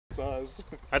us.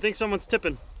 I think someone's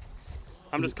tipping.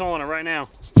 I'm just calling it right now.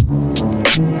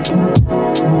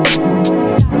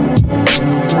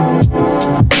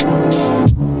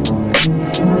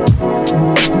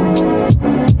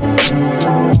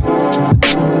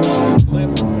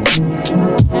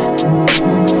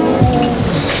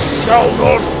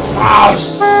 Shoulder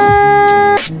fast.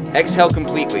 Exhale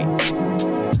completely.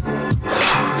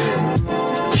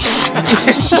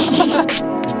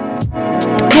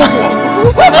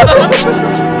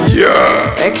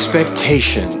 Yeah!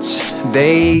 Expectations.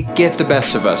 They get the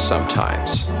best of us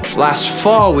sometimes. Last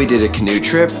fall we did a canoe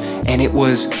trip and it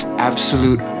was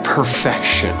absolute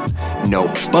perfection. No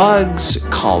bugs,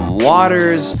 calm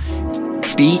waters,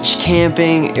 beach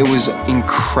camping. It was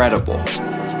incredible.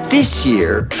 This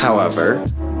year, however,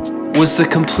 was the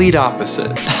complete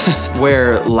opposite.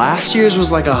 Where last year's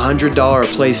was like $100 a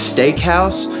place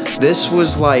steakhouse, this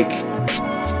was like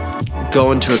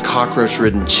going to a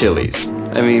cockroach-ridden Chili's.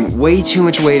 I mean, way too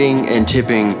much waiting and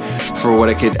tipping for what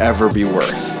it could ever be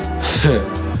worth.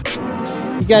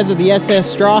 You guys are the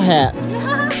SS Straw Hat.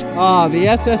 Ah, the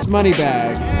SS Money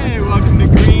Bags. Hey, welcome to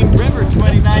Green River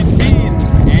 2019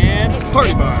 and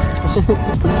Party Bar.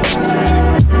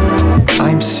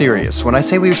 I'm serious. When I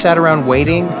say we sat around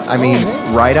waiting, I mean,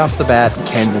 right off the bat,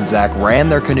 Kenz and Zach ran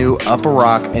their canoe up a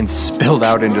rock and spilled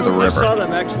out into the river. I saw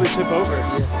them actually tip over.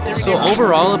 So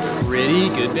overall, a pretty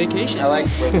good vacation. I like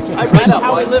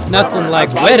Nothing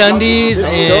like wet undies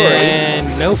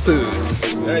and no food.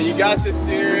 You got this,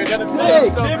 dude. Hey,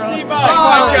 50 bucks.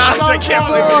 Oh my gosh, I can't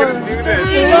believe we're gonna do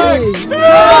this. 3, 2,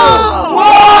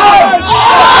 1.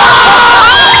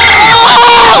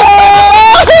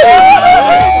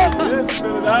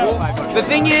 The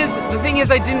thing is,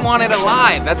 I didn't want it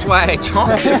alive. That's why I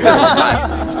chomped it several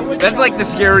times. That's like the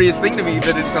scariest thing to me,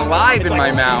 that it's alive in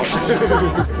my mouth.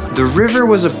 The river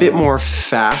was a bit more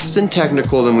fast and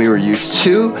technical than we were used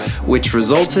to, which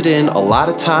resulted in a lot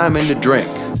of time and to drink.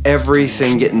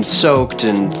 Everything getting soaked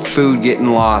and food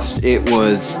getting lost. It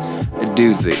was a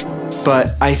doozy.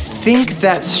 But I think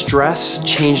that stress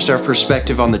changed our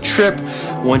perspective on the trip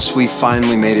once we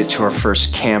finally made it to our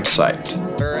first campsite.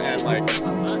 And like,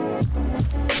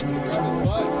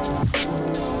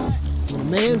 The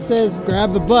man says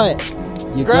grab the butt.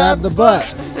 You grab the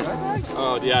butt.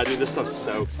 Oh yeah, dude, this stuff's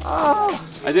soaked. I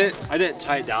didn't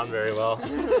tie it down very well.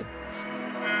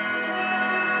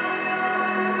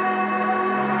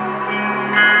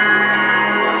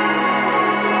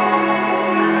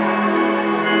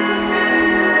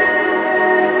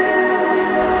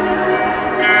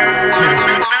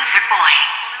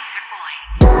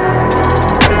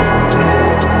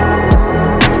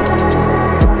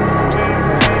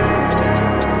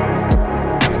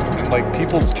 like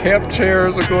people's camp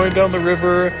chairs are going down the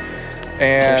river,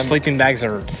 and their sleeping bags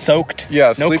are soaked. Yeah,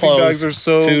 no sleeping clothes, bags are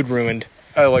soaked. Food ruined.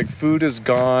 Like food is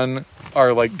gone.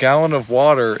 Our like gallon of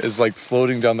water is like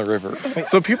floating down the river.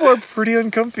 So people are pretty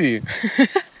uncomfy.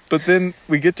 But then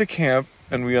we get to camp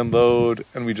and we unload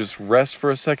and we just rest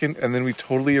for a second, and then we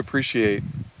totally appreciate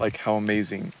like how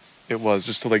amazing it was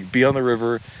just to like be on the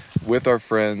river with our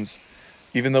friends,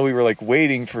 even though we were like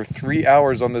waiting for 3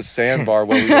 hours on this sandbar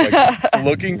while we were like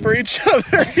looking for each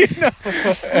other, you know.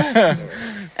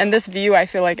 And this view, I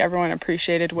feel like everyone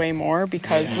appreciated way more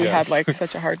because we had like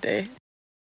such a hard day.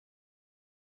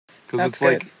 Because it's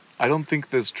good. Like, I don't think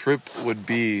this trip would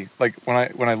be like,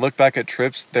 when I look back at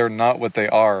trips, they're not what they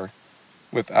are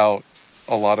without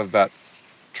a lot of that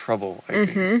trouble, I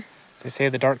think. They say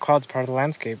the dark cloud's part of the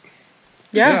landscape.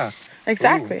 Yeah.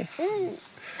 Exactly.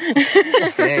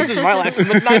 This is my life.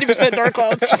 90% dark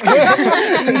clouds. Just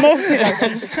mostly dark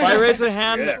clouds. If I raise a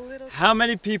hand, how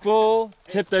many people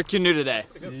tipped their canoe today?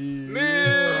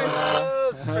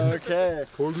 Okay.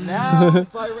 Now,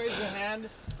 if I raise a hand,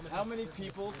 how many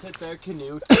people tipped their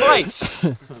canoe twice?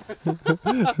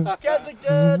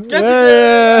 Kensington!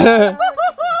 Yeah.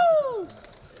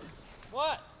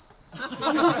 What?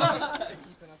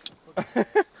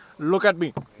 Look at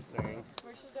me.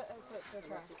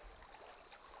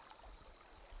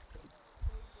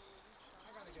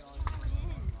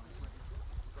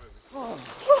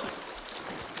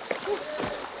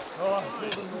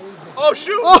 Oh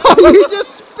shoot! Oh, you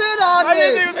just spit on me!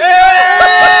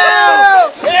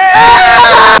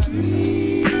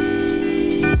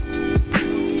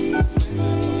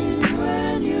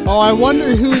 Oh, I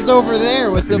wonder who's over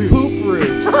there with the poop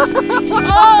roof.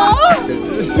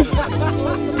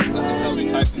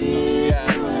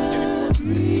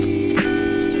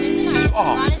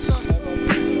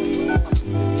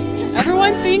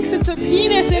 Everyone thinks it's a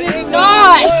penis and it's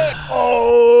not!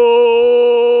 Oh!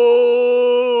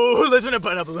 Listen to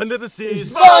Pineapple Under the Sea.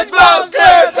 SpongeBob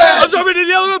SquarePants! I'm jumping in the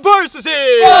yellow part!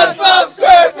 SpongeBob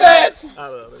SquarePants! I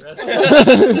don't know the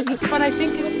rest. But I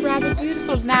think it's rather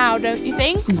beautiful now, don't you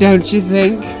think? Don't you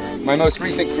think? My most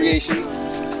recent creation,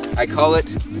 I call it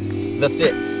the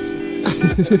Fitz.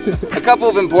 A couple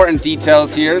of important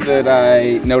details here that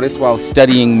I noticed while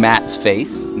studying Matt's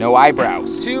face. No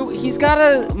eyebrows. 2, he's got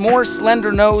a more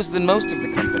slender nose than most of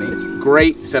the company.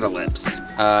 Great set of lips.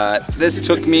 This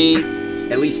took me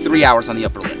at least 3 hours on the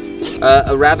upper lip.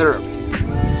 A rather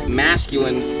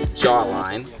masculine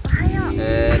jawline.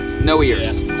 No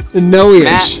ears. No ears.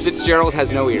 Matt Fitzgerald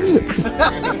has no ears.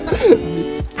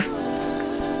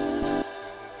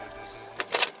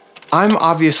 I'm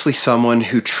obviously someone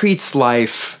who treats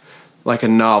life like a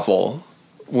novel,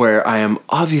 where I am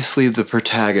obviously the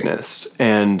protagonist,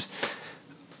 and,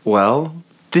 well,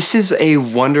 this is a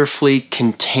wonderfully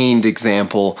contained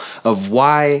example of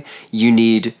why you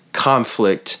need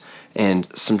conflict and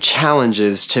some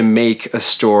challenges to make a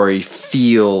story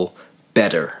feel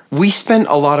better. We spent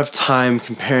a lot of time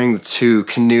comparing the two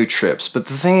canoe trips, but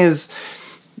the thing is,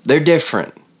 they're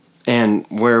different. And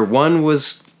where one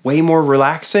was way more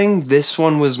relaxing, this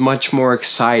one was much more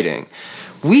exciting.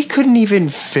 We couldn't even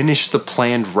finish the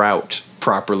planned route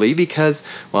properly because,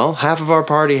 well, half of our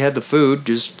party had the food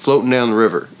just floating down the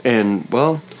river. And,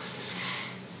 well,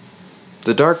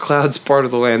 the dark cloud's part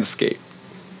of the landscape.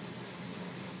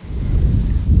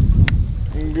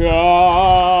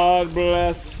 God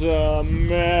bless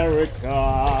America,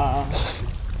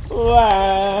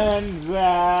 land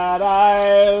that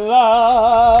I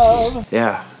love.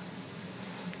 Yeah.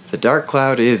 The dark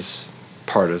cloud is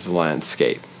part of the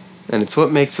landscape, and it's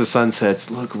what makes the sunsets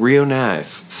look real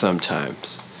nice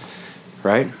sometimes,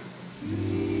 right?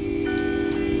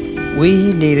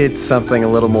 We needed something a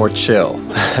little more chill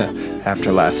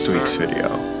after last week's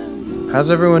video. How's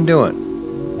everyone doing?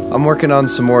 I'm working on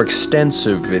some more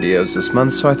extensive videos this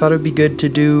month, so I thought it'd be good to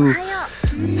do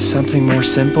something more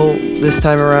simple this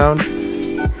time around.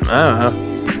 I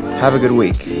don't know. Have a good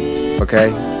week,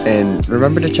 okay? And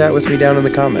remember to chat with me down in the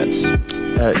comments.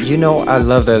 You know I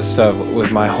love that stuff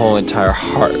with my whole entire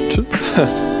heart.